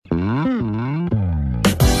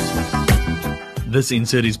This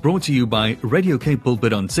insert is brought to you by Radio K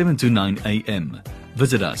Pulpit on 7 to 9 a.m.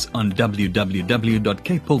 Visit us on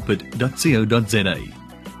www.kpulpit.co.za.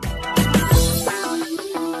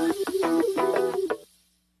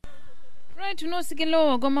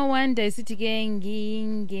 Tunosikelo kwamawanda isithi ke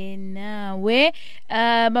ngingenawe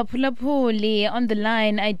baphulaphuli on the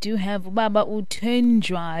line. I do have Baba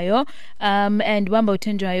Thenjwayo, and Baba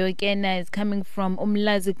Thenjwayo again is coming from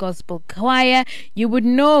Umlazi Gospel Choir. You would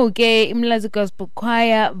know ke Umlazi Gospel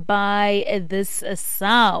Choir by this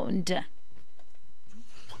sound.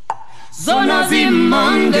 Zona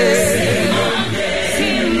zimange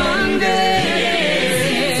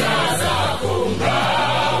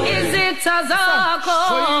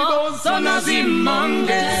Zako, zona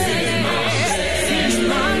zimange,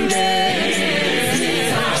 zimange,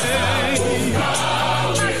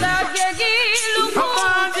 masakegilo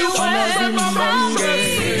kundi wemange,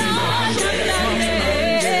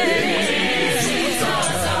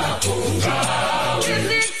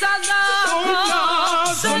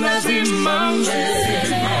 zona zimange.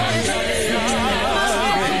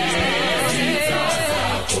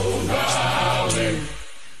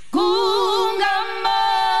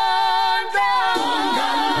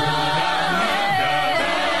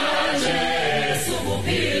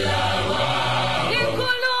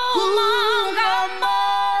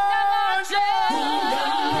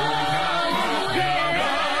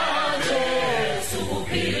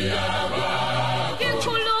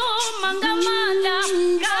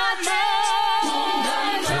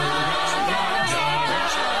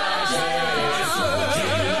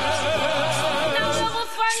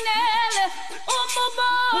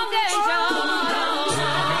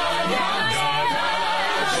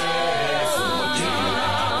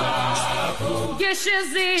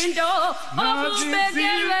 Shizindo,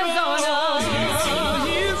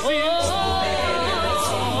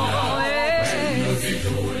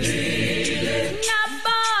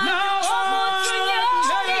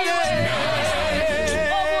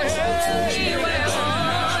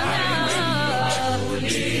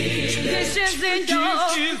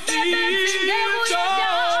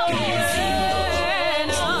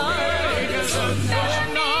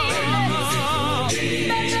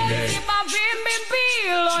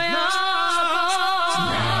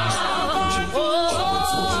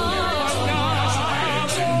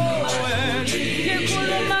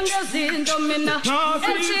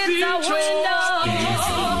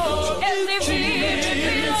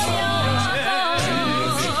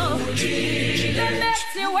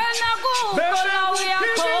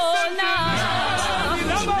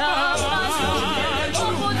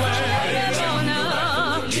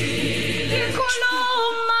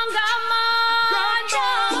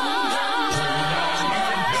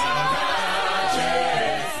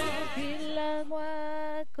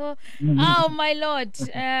 oh my Lord,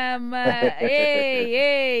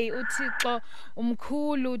 hey uThixo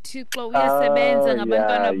umkhulu, uThixo uyasebenza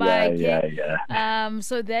ngabantwana bakhe,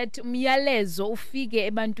 so that umyalezo ufike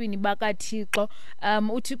ebantwini bakaThixo.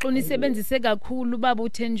 uThixo unisebenzise kakhulu Baba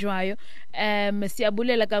Thenjwayo,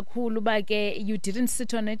 siyabulela kakhulu ba ke you didn't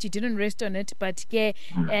sit on it, you didn't rest on it, but ke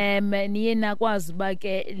niye nakwazi ba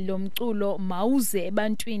ke lo mculo mawuze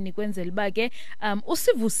ebantwini kwenzela ba ke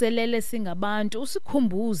usivuselele singabantu,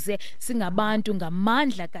 usikhumbuze singabantu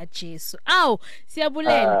ngamandla kaJesu. Aw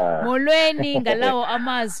siyabulela molweni ngalawo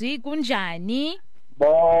amazwi kunjani?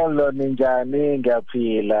 Bolo ninjani?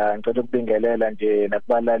 Ngiyaphila, ngicela ukubingelela nje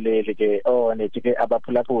nakubalaleli ke nithi ke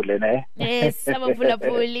abaphulaphuli ne. Yes,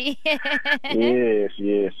 abaphulaphuli. yes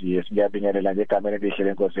ngiyabingelela nje egameni elihle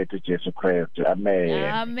lenkosi yethu Jesu Kristu.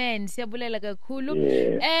 Amen. Siyabulela kakhulu.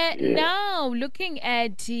 Now looking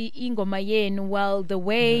at ingoma yenu, well, the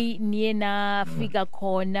way niena fika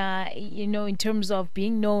khona, you know, in terms of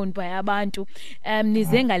being known by abantu,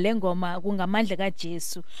 nize ngale ngoma kungamandla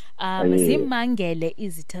kaJesu. Zimangele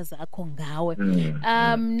izitha zakho ngawe.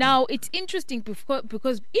 Now it's interesting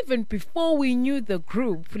because even before we knew the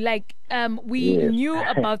group, like we knew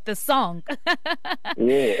about the song.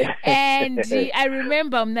 And I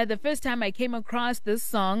remember that the first time I came across this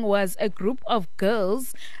song was a group of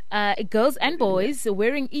girls and boys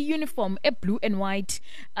wearing a uniform, a blue and white,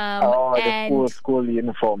 and the school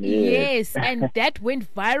uniform. Yes, and that went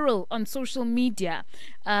viral on social media.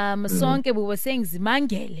 Sonke we were saying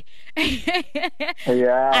zimangele.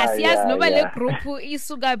 Asiyazi noba le group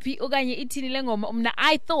isuka phi okanye ithini le ngoma.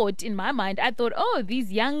 I thought in my mind, oh,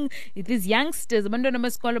 these youngsters abantwana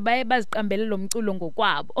besikolo baye baziqambele lo mculo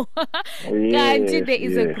ngokwabo. Kanti there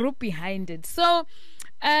is a group behind it. So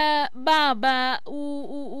Baba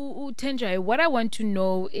Thenjwayo, what I want to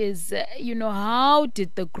know is how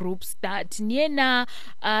did the group start? Niyena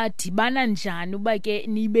dibana njani uba ke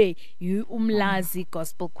nibe Umlazi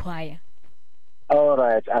Gospel Choir? All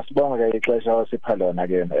right, asibonge ixesha osipha lona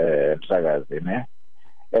ke msakazi ne.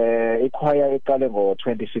 Ichoir iqale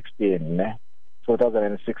ngo-2016 ne.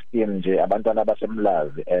 2016 nje abantwana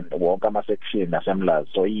basemlazi and wonke ama-section asemlazi,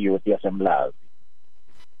 so i-youth yasemlazi.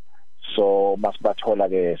 So masibathola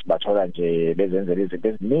ke sibathola nje bezenzela izinto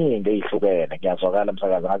eziningi ezihlukene. Ngiyazwakala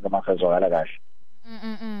msakazi ngathi masezwakala kahle.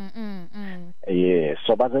 Yes,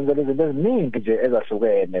 so bazenzela izinto eziningi nje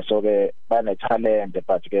ezahlukene, so ke bane talent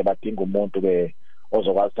but ke badinga umuntu ke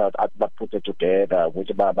ozokwazi ukuthi baputhe together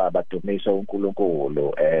ukuthi badumise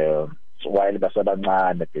uNkulunkulu while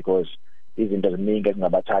basebancane, because izinto eziningi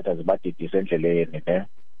ezingabathatha zibadidise endleleni ne.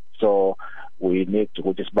 So we need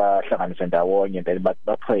ukuthi sibahlanganise ndawonye then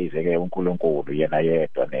bapraise ke uNkulunkulu yena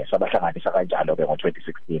yedwa ne. Sabahlanganisa kanjalo ke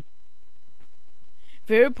ngo-2016.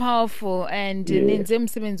 Very powerful, and nenze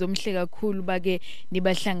umsebenzi omhle kakhulu bake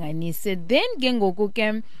nibahlanganise. Then ke ngoku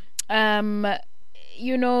ke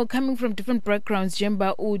coming from different backgrounds,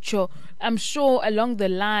 Jemba Ucho, I'm sure along the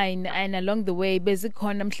line and along the way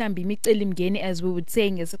bezikhona mhlambi imicelimngeni, as we would say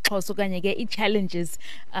ngesixhosa okanye ke i-challenges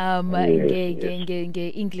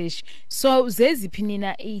nge-English. So zeziphi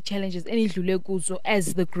nina i-challenges enidlule kuzo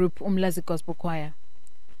as the group Umlazi Gospel Choir?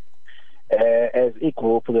 As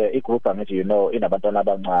i-group angithi inabantwana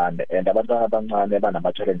abancane, and abantwana abancane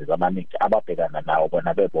banama-challenges amaningi ababhekana nawo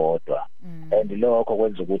bona bebodwa. And lokho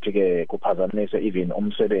kwenza ukuthi ke kuphazamise even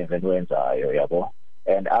umsebenzi eniwenzayo yabo.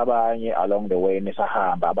 And abanye along the way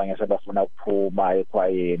nisahamba, abanye sebafuna ukuphuma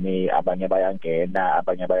ekhwayeni, abanye bayangena,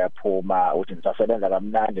 abanye bayaphuma, uthi nisasebenza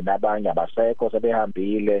kamnandi, nabanye abasekho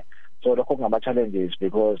sebehambile. So lokho kungama-challenges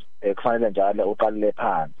because kufanele njalo uqalele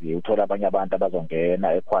phansi uthola abanye abantu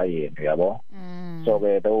abazongena ekhwayeni yabo. So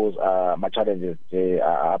ke those are ma-challenges nje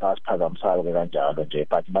abasiphazamisayo ke kanjalo nje,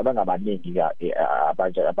 but babengamaningi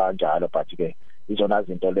abanjalo, but ke izona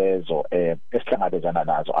zinto lezo esihlangabezana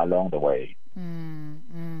nazo along the way.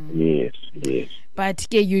 Yes. But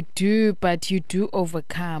you do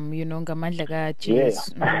overcome, ngamandla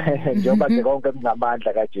kaJesu. Njengoba nje konke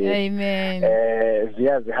kungamandla kaJesu. Amen.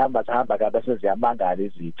 Zihamba kabe seziyamangala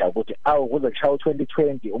izitha ukuthi kuze kushaya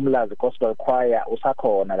 2020 Umlazi Gospel Choir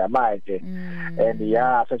usakhona namanje. And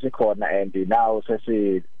sesikhona, and now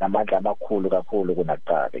sesinamandla amakhulu kakhulu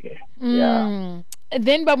kunakuqala ke.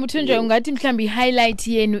 Then Thenjwayo, ungathi mhlambi highlight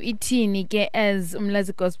yenu ithini ke as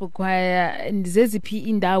Umlazi Gospel Choir, zeziphi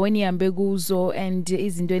indawo enihambe kuzo and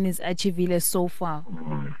izinto eniziachievile so far?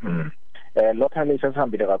 Locally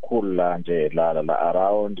sesihambile kakhulu la nje la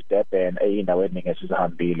around Durban eyindaweni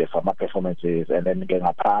ngesizihambile for ama performances, and then ke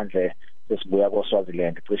ngaphandle sesibuya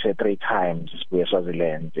koSwaziland cishe 3 times. Sibuya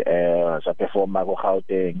eSwaziland sa performa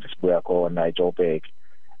koGauteng, sesibuya khona eJoburg.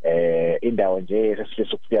 Indawo nje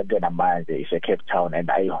sesifisa ukufika kuyona manje ise Cape Town, and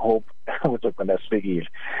I hope ukuthi ugcina sifikile.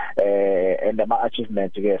 And ama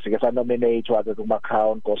achievements ke sike sa nominate waze kuma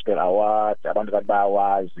Crown Gospel Awards, abantu kanti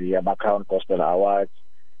bayawazi ama Crown Gospel Awards.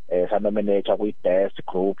 Sa nominate kwi best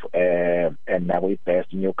group and na kwi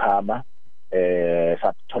best newcomer.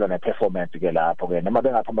 Sathola ne performance ke lapho ke noma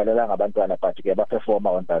bengaphumelelanga abantwana, but ke ba perform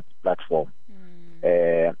on that platform.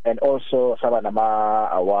 And also saba nama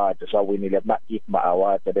awards, sawinile ama IGMA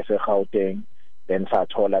awards bese Gauteng, then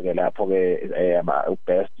sathola ke lapho ke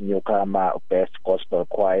best newcomer, best gospel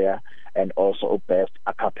choir, and also best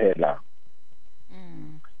a cappella.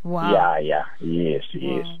 Wow. Yes.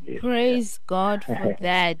 Praise God for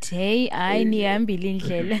that. Hey, nihambile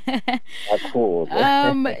indlela. Cool.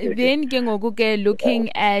 Then ke ngoku ke looking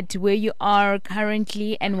at where you are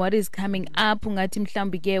currently and what is coming up, ungathi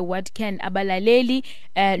mhlambi ke what can abalaleli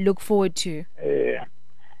look forward to?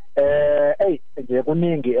 Nje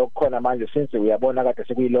kuningi okukhona manje since uyabona kade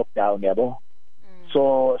sekuyi lockdown yabo.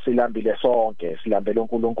 So silambile sonke, silambele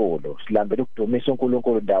uNkulunkulu, silambele ukudumisa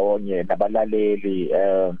uNkulunkulu ndawonye nabalaleli.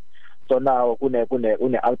 So now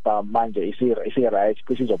une album manje isi right,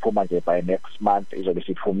 cishe izophuma nje by next month, izobe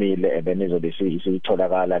siphumile, and then izobe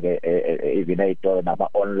isitholakala ke even ey'tolo nama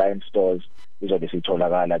online stores, izobe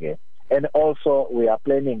isitholakala ke. And also we are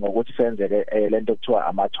planning ukuthi senze ke lento kuthiwa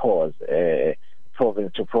ama tours,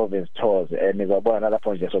 province to province tours, and nizobona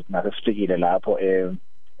lapho nje sokuthi nasifikile lapho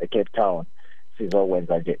eCape Town.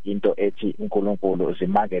 sizokwenza nje into ethi uNkulunkulu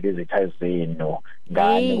zimangele izitha zenu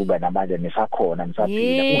ngani kube namanje nisakhona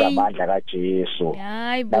nisaphila kungamandla kaJesu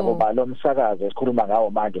nakuba lo msakazo esikhuluma ngawo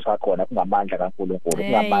manje usakhona kungamandla kaNkulunkulu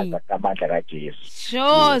kungamandla kaJesu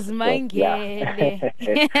sure zimangele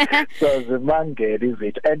so zimangele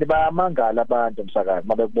izitha and bayamangala abantu umsakazo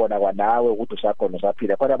mabekubona kwanawe ukuthi usakhona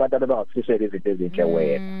usaphila khona abantu abangakufisela izinto ezinhle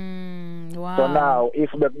wena wow. So now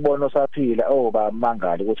if bekubona usaphila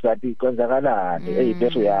bamangala ukuthi kanti kwenzakalani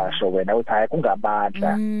bese uyasho wena uthi hayi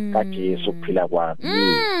kungamandla kaJesu ukuphila kwami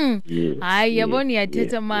hayi yabona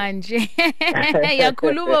uyathetha manje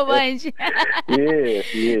yakhuluma manje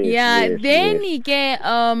yes then ke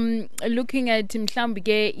looking at mhlawumbe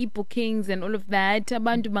ke bookings and all of that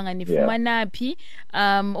abantu banganifumana phi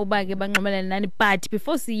obake banqomelana nani but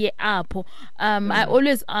before siye apho I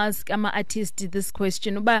always ask ama artists this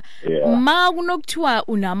question uba ma kunokuthiwa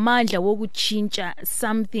unamandla wokuchintsha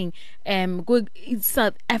something ku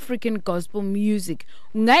South African gospel music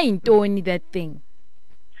ungayintoni that thing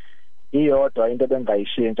iyodwa into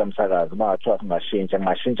bengayishintsha umsakazi makathiwa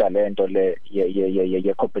singashintsha lento le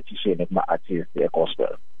ye competition kuma artists e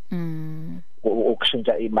gospel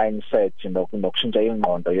ukushintsha i-mindset nokushintsha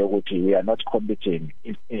ingqondo yokuthi we are not competing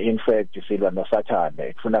in fact silwa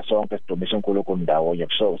noSathane kufuna sonke sidumise uNkulunkulu ndawonye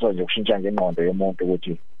so nje ukushintsha nje ingqondo yomuntu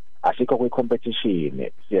ukuthi asikho kwi-competition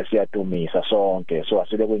siyadumisa sonke so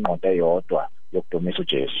asibe kwingqondo eyodwa yokudumisa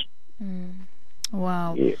uJesu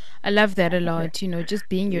wow I love that a lot just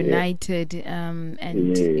being united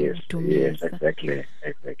and yes exactly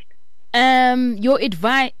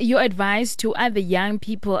your advice to other young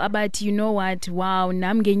people about you know what wow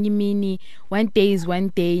nam ngenye imini one day is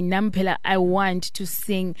one day namphela I want to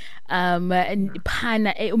sing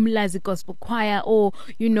phana Umlazi Gospel Choir or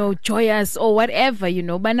joyous or whatever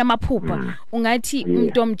bana maphupha ungathi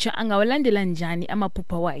umuntu omtsha angawalandela njani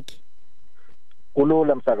amaphupha wakhe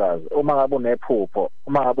kulula msakazi uma ngabe unephupho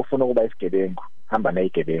uma ngabe ufuna ukuba isigebengu hamba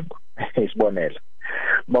nezigebengu isibonela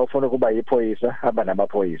bawufuna ukuba yiphoyisa hamba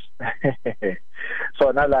namaphoyisa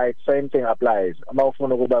so na like same thing applies uma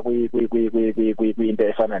ufuna ukuba into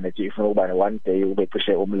efana nethi ufuna ukuba one day ube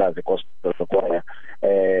cishe Umlazi Gospel Choir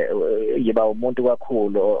yiba umuntu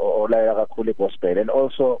kakhulu olayela kakhulu igospel and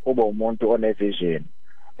also ube umuntu one vision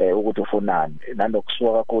ukuthi ufunani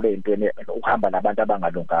nanokusuka kakhulu ezintweni ukuhamba nabantu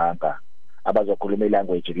abangalunganga abazokhuluma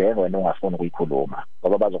ilanguage le wena ungafuni ukuyikhuluma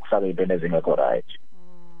ngoba bazokufaka into ezingekho right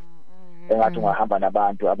engathi ungahamba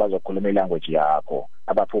nabantu abazokhuluma ilanguage yakho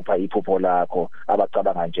abaphupha iphupho lakho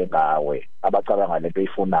abacabanga njengawe abacabanga lento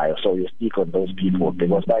oyifunayo so you stick on those people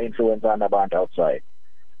because they influence abantu outside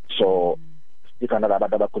so stick on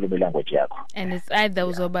abantu abakhuluma ilanguage yakho and it's either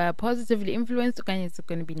uzoba positively influenced okanye it's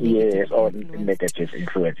going to be negative yes or negative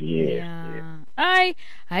influence yes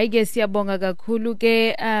hayi ke siyabonga kakhulu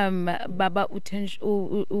ke baba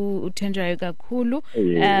uThenjwayo kakhulu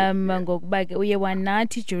ngokuba ke uye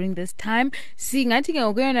wanathi during this time singathi ke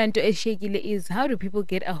ngokuyona into eshekile is how do people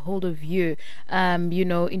get a hold of you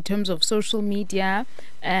in terms of social media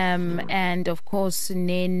and of course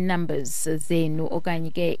ne numbers zenu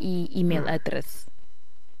okanye ke email address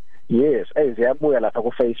yes ziyabuya lapha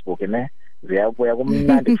ku Facebook ziyabuya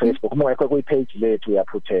kumnandi Facebook uma ngekho kwi-page lethu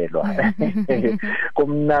uyaphuthelwa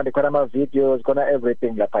kumnandi khona ama videos khona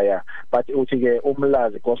everything lapha but uthi ke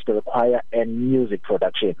Umlazi Gospel Choir and Music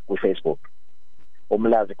Production ku Facebook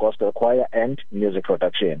Umlazi Gospel Choir and Music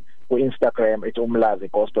Production ku Instagram it's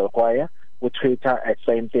Umlazi Gospel Choir ku Twitter at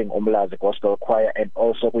same thing Umlazi Gospel Choir and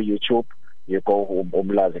also ku YouTube you go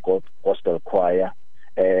Umlazi Gospel Choir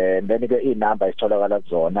and then the number is tholakala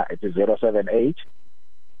zona it is 078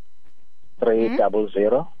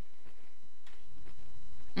 300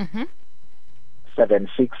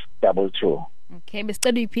 7622 okay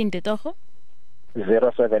besicela uyiphinde toho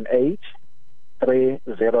 078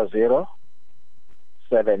 300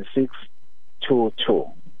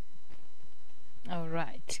 7622 all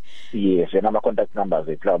right yes and ama contact numbers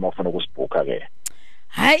etla uma ufuna ukusibhuka ke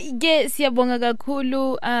hayi ke siyabonga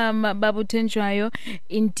kakhulu baba Thenjwayo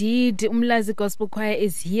indeed Umlazi Gospel Choir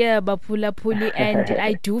is here baphulaphuli and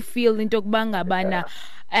I do feel into kubangabana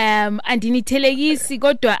andinithelekisi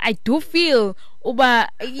kodwa I do feel uba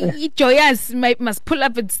joyous must pull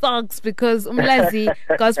up its socks because Umlazi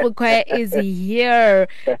Gospel Choir is here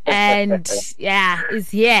and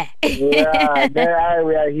is here we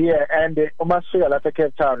are here and uma sifika lapha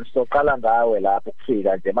eCape Town so qala ngawe lapha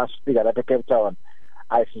ukufika nje masifika lapha eCape Town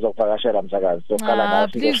ayisizokuvakashela msakazi soqala nawe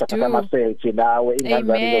sizoshaka ama-selfie nawe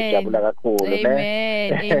ingane izojabula kakhulu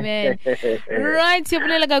amen right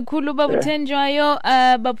siyabulela kakhulu baba Thenjwayo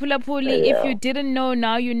baphulaphuli if you didn't know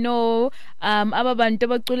now you know aba bantu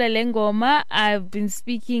abacula lengoma I've been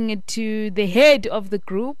speaking to the head of the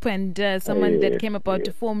group and someone that came about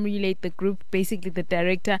to formulate the group, basically the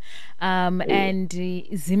director and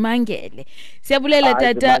Zimangele. Siyabulela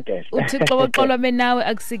tata uThixo woxolwa menawe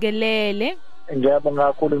akusikelele. Ngiyabonga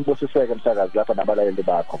kakhulu imbusiseke msakazi lapha nabalaleli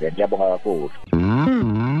bakho ke ngiyabonga kakhulu.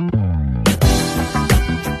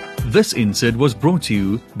 This insert was brought to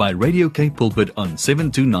you by Radio K Pulpit on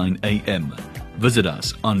 729 AM. Visit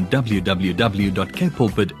us on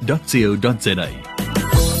www.kpulpit.co.za.